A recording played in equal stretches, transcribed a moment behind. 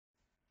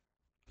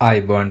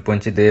ආයිබෝන්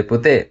පුංචි දේ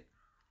පුතේ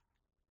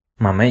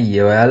මම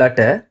ඊයේ ඔයාලට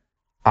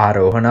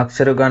ආරෝහණ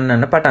අක්ෂර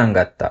ගන්නන්න පටන්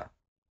ගත්තා.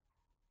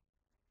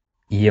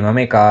 ඊයේ මම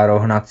එක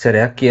ආරෝහණ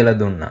අක්ෂරයක් කියලා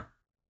දුන්නා.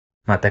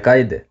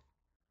 මතකයිද?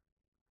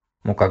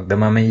 මොකක්ද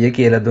මම ඊයේ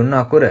කියලා දුන්න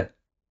අකුර?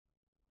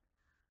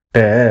 ට.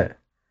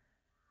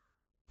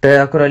 ට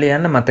අකුර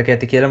ලියන්න මතක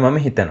ඇති කියලා මම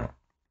හිතනවා.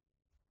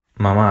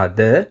 මම අද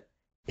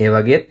ඒ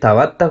වගේ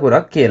තවත්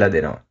අකුරක් කියලා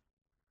දෙනවා.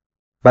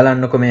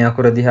 බලන්නකො මේ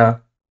අකුර දිහා.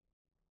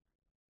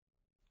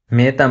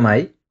 මේ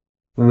තමයි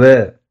ව.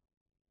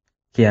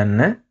 කියන්න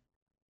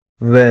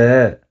ව.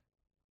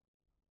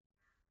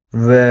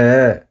 ව.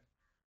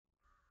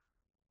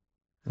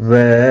 ව.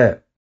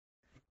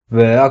 ව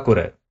අකුර.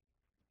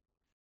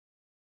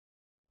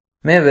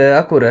 මේ ව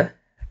අකුර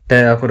ට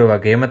අකුර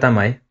වගේම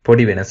තමයි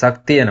පොඩි වෙනසක්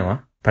තියෙනවා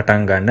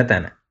පටන් ගන්න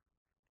තැන.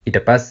 ඊට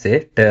පස්සේ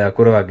ට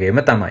අකුර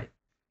වගේම තමයි.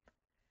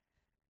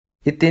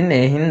 ඉතින්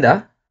ඒ හින්දා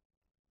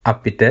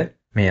අපිට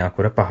මේ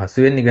අකුර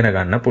පහසුවෙන් ඉගෙන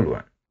ගන්න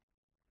පුළුවන්.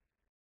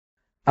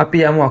 අපි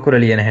යමු අකුර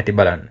ලියන හැටි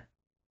බලන්න.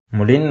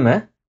 මුලින්ම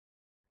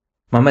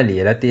මම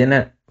ලියලා තියෙන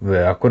ව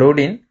අකුර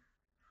උඩින්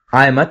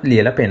ආයෙමත්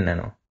ලියලා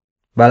පෙන්නනවා.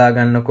 බලා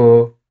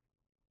ගන්නකෝ.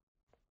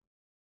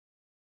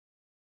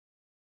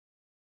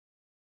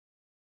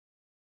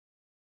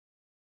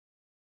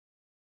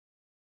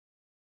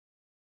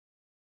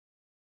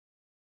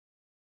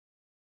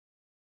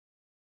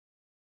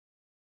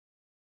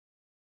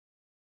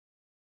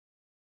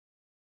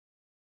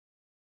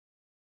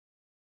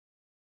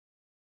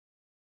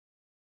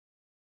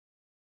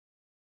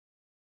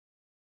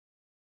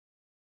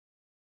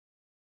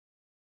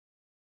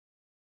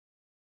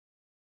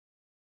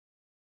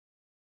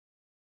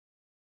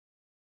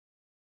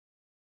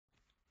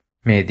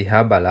 මේ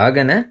දිහා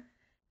බලාගෙන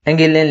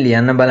ඇඟිල්ලෙන්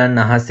ලියන්න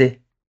බලන්න අහසේ.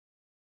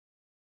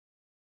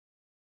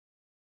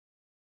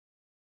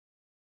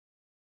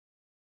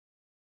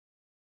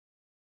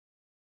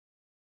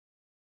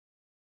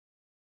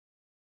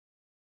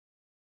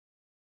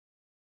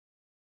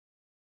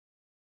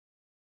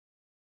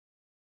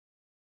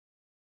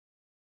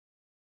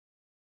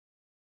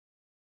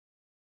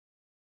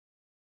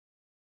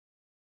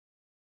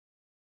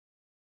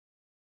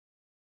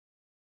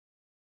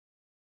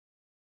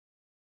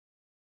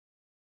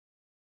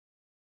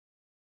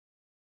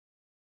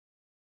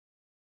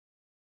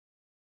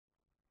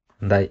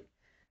 හොඳයි.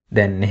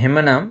 දැන්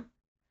එහෙමනම්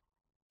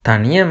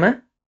තනියම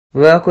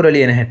ව අකුර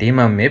ලියන හැටි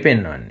මම මේ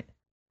පෙන්වන්නේ.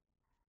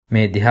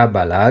 මේ දිහා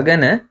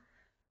බලාගෙන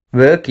ව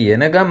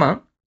කියන ගමන්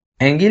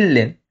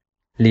ඇඟිල්ලෙන්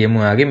ලියමු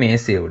ආගේ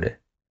මේසෙ උඩ.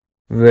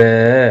 ව.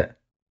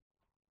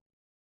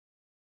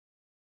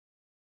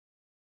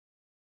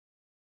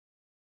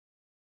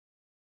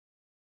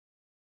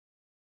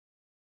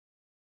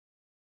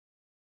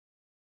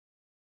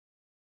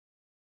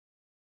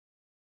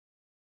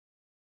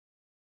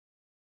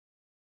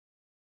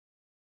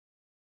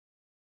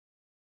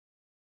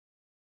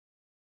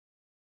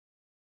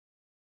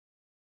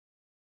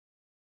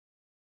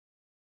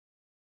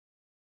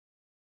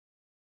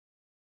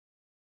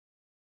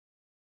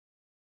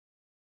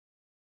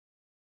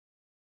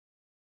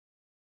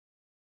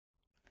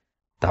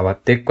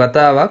 තවත් එක්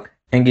වතාවක්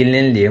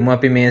ඇඟිල්ලෙන් ලියමු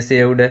අපි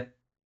මේසෙ උඩ.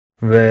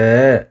 ව.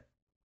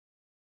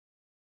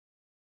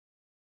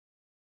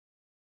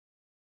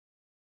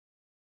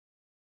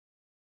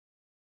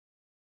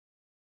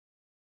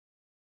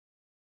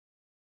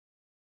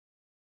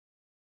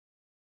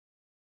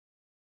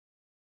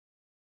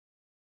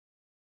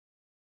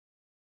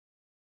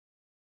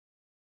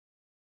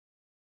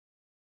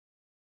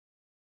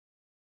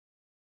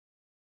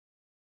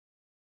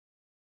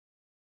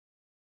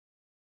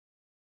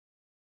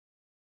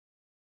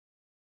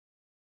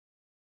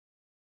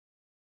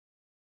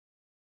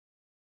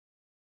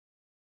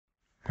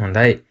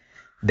 හොඳයි.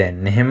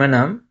 දැන්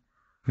එහෙමනම්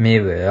මේ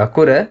ව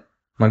අකුර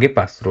මගේ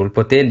පස්රුල්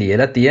පොතේ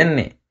ලියලා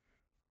තියෙන්නේ.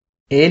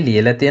 ඒ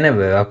ලියලා තියෙන ව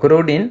අකුර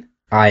උඩින්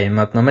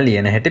ආයෙමත් මම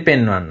ලියන හැටි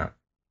පෙන්වන්නම්.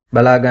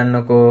 බලා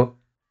ගන්නකෝ.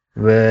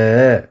 ව.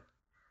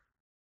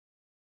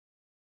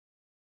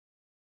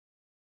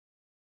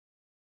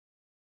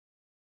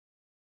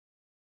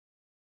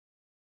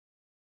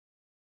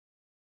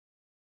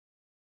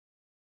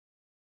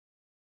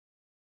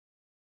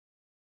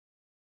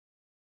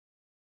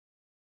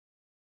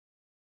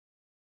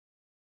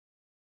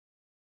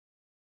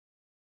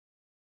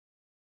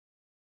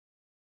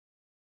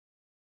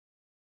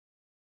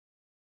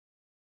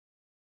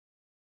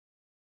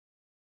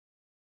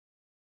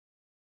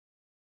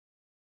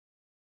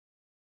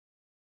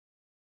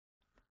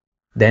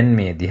 දැන්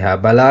මේ දිහා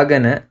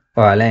බලාගෙන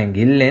ඔයාලා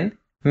ඇඟිල්ලෙන්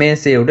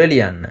මේසෙ උඩ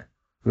ලියන්න.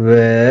 ව.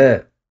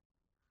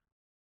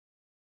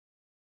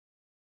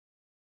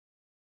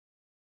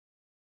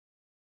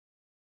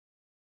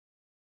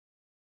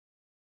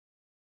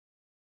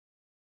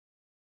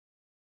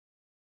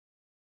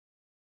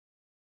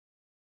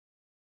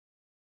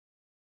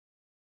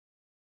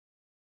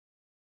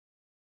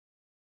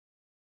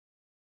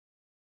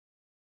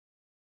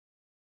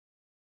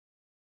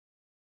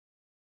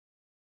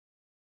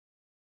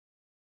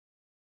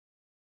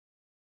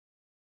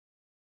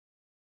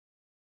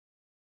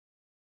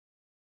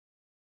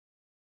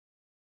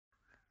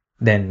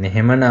 දැන්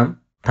එහෙමනම්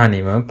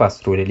තනිවම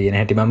පස්රූලේ ලියන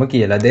හැටි මම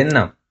කියලා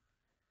දෙන්නම්.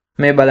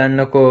 මේ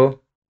බලන්නකෝ.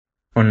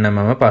 ඔන්න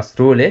මම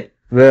පස්රූලේ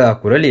ව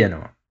අකුර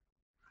ලියනවා.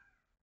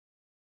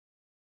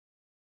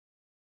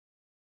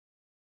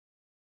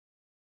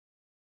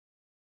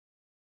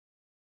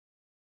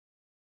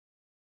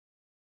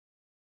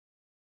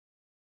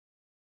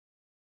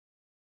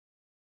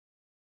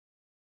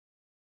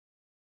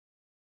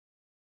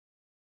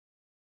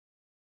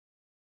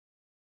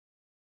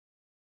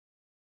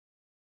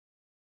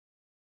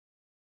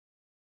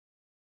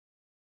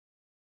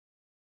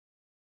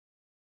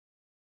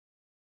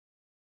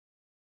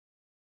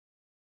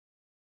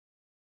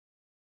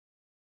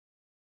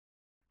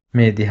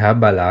 මේ දිහා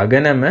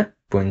බලාගෙනම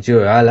පුංචි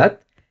ඔයාලත්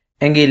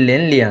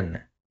ඇඟිල්ලෙන් ලියන්න.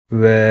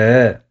 ව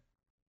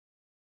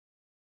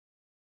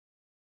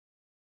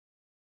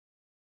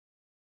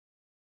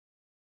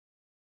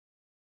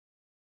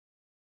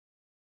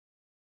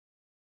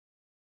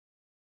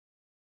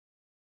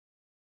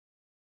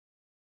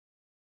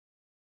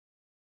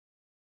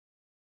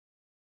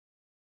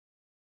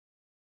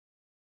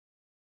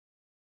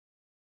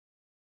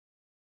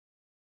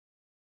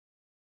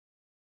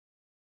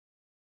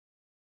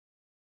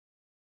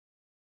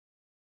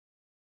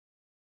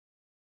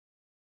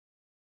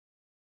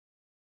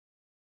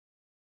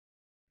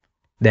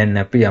දැන්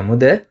අපි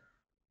යමුද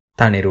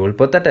තනි රූල්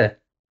පොතට.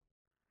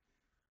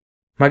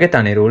 මගේ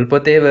තනි රූල්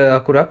පොතේ ව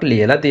අකුරක්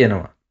ලියලා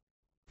තියෙනවා.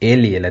 ඒ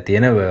ලියලා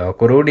තියෙන ව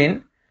අකුර උඩින්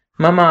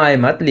මම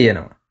ආයෙමත්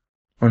ලියනවා.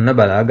 ඔන්න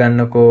බලා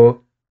ගන්නකෝ.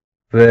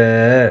 ව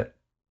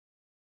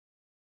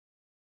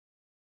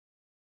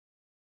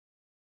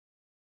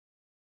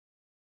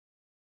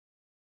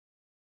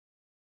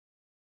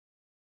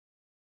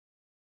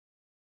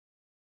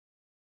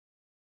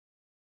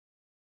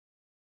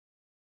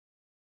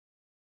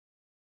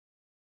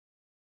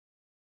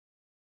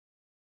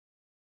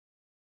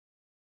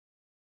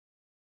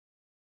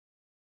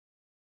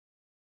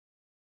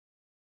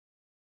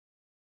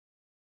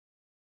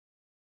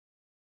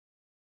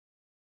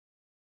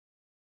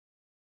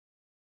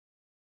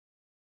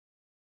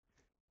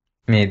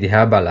මේ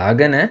දිහා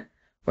බලාගෙන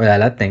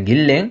ඔයාලත්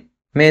ඇඟිල්ලෙන්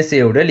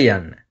මේසේ උඩ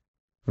ලියන්න.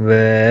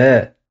 ව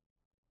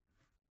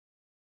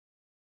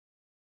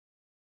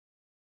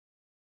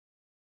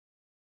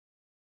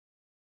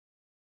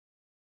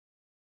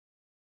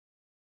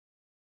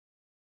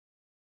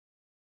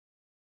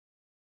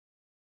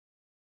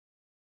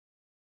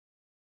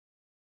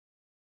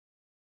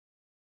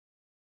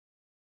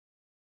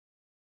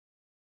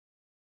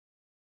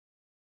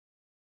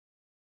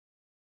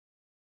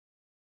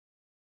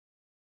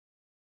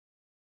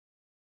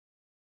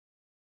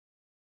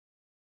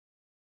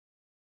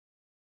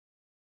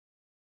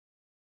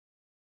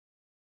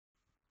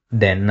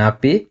දැන්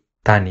අපි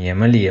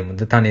තනියම ලියමුද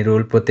තනි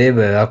රූල් පොතේ ව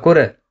අකුර.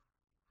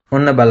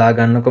 ඔන්න බලා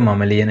ගන්නකෝ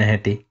මම ලියන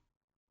හැටි.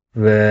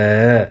 ව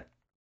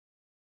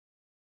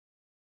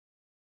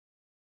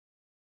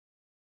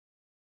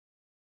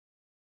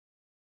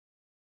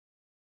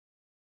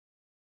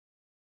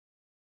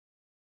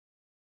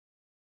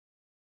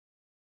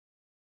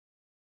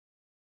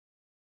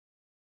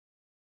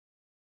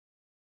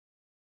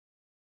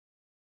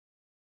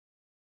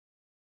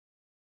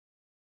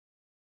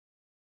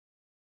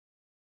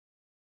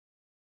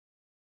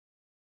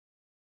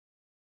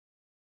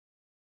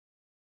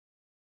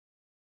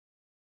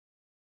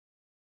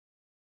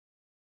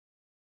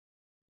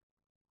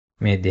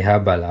මේ දිහා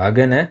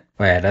බලාගෙන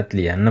ඔයාලත්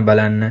ලියන්න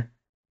බලන්න.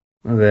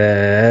 ව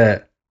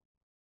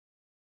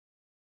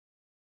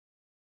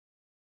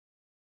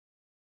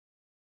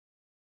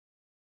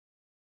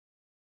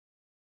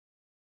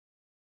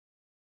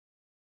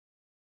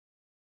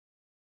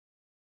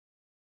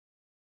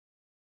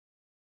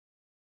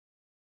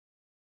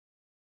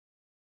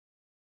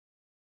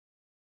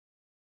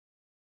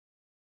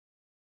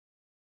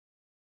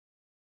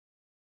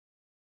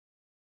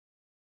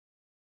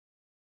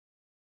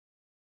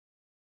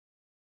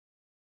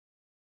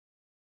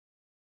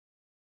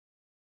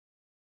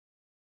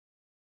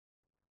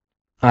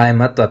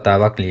ආයෙමත්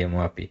වතාවක් ලියමු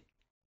අපි.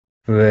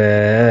 ව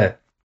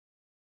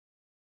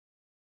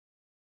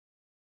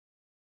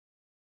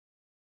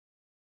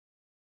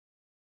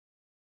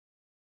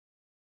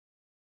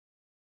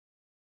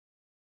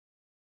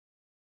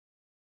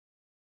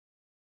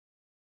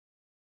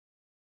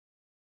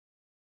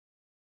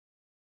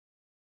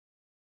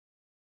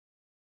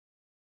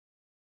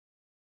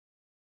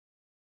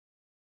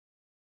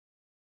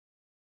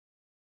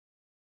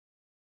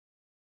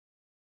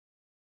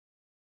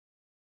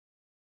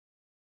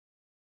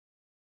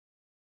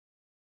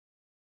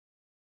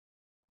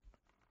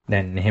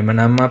දැන්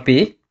එහෙමනම් අපි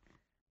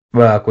ව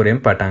අකුරෙන්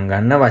පටන්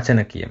ගන්න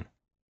වචන කියමු.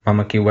 මම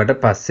කිව්වට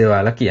පස්සේ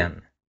ඔයාලා කියන්න.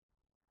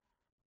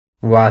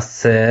 වස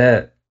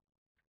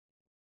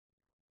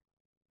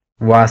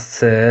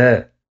වස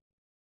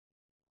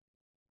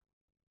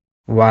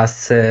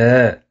වස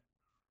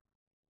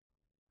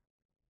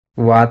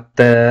වත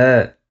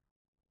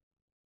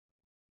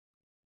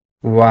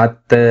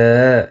වත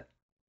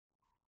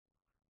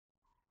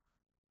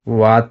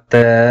වත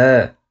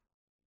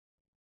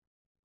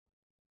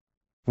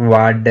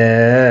වඩ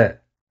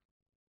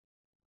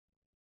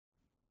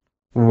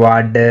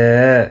වඩ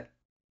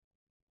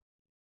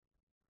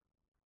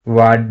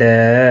වඩ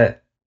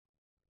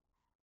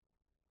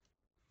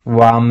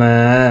වම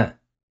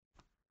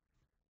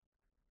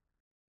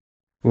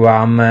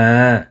වම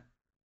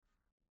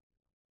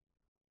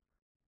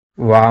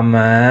වම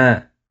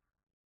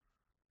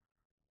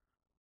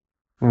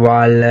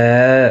වල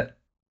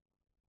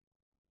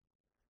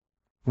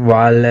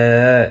වල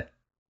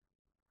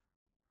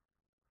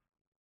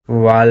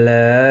වල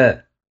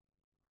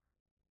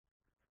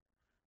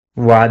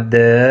වද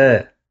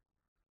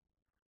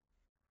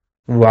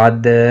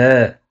වද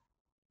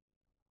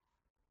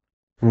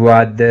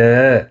වද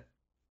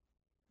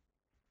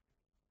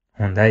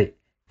හොඳයි.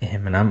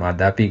 එහෙමනම්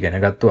අද අපි ඉගෙන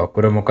ගත්තු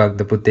අකුර මොකක්ද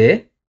පුතේ?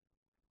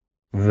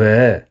 ව.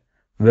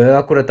 ව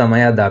අකුර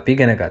තමයි අද අපි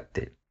ඉගෙන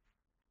ගත්තේ.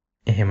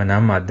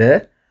 එහෙමනම් අද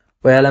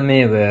ඔයාලා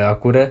මේ ව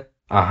අකුර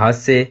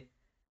අහසේ,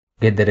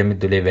 ගෙදර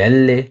මිදුලේ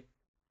වැල්ලේ,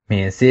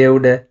 මේසේ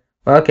උඩ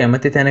ඔයා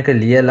කැමති තැනක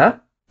ලියලා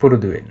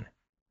පුරුදු වෙන්න.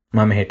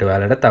 මම හෙට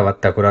ඔයාලට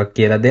තවත් අකුරක්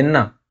කියලා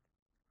දෙන්නම්.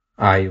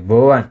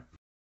 ආයුබෝවන්.